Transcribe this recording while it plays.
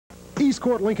East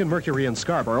Court Lincoln Mercury in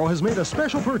Scarborough has made a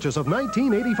special purchase of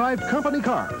 1985 company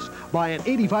cars. Buy an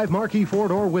 85 Marquis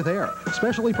four-door with air,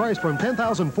 specially priced from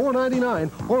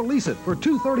 $10,499, or lease it for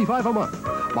 $235 a month.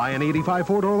 Buy an 85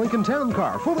 four-door Lincoln Town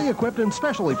car, fully equipped and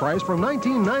specially priced from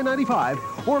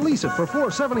 $19,995, or lease it for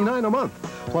 $479 a month.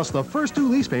 Plus, the first 2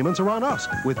 lease payments are on us,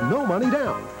 with no money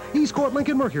down. East Court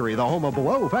Lincoln Mercury, the home of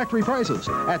below factory prices,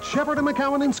 at Shepherd and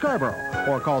McCowan in Scarborough,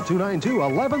 or call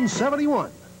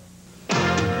 292-1171.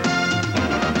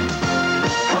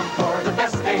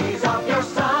 Days of your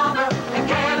summer in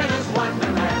Canada's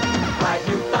Wonderland. Ride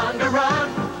New Thunder Run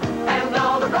and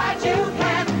all the rides you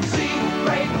can see.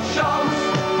 Great shows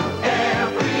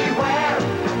everywhere.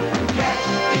 Catch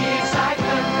the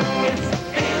excitement, it's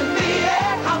in the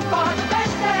air. Come for the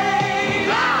best days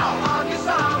now of your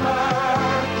summer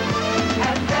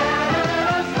at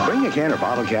Canada's. Bring a can or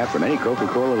bottle cap from any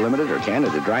Coca-Cola Limited or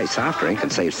Canada Dry soft drink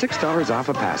and save $6 off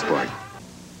a passport.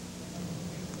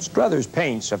 Struthers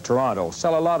Paints of Toronto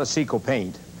sell a lot of Seco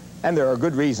paint, and there are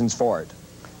good reasons for it.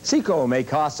 Seco may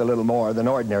cost a little more than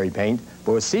ordinary paint,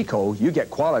 but with Seco, you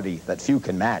get quality that few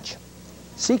can match.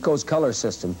 Seco's color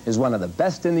system is one of the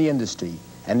best in the industry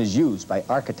and is used by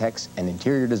architects and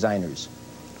interior designers.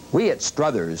 We at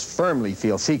Struthers firmly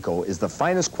feel Seco is the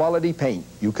finest quality paint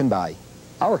you can buy.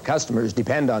 Our customers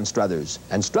depend on Struthers,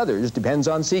 and Struthers depends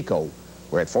on Seco.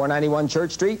 We're at 491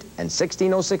 Church Street and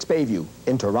 1606 Bayview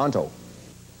in Toronto.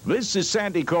 This is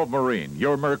Sandy Cove Marine,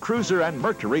 your Mercruiser and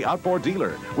Mercury outboard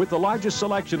dealer, with the largest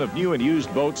selection of new and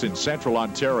used boats in central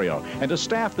Ontario and a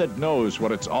staff that knows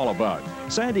what it's all about.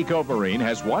 Sandy Cove Marine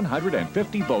has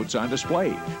 150 boats on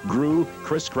display. Gru,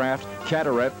 Chris-Craft,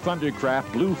 Cataract, Thundercraft,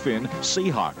 Bluefin,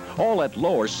 Seahawk, all at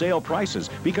lower sale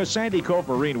prices because Sandy Cove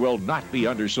Marine will not be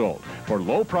undersold. For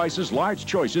low prices, large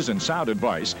choices, and sound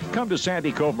advice, come to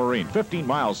Sandy Cove Marine, 15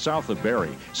 miles south of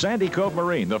Barrie. Sandy Cove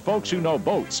Marine, the folks who know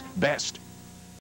boats best.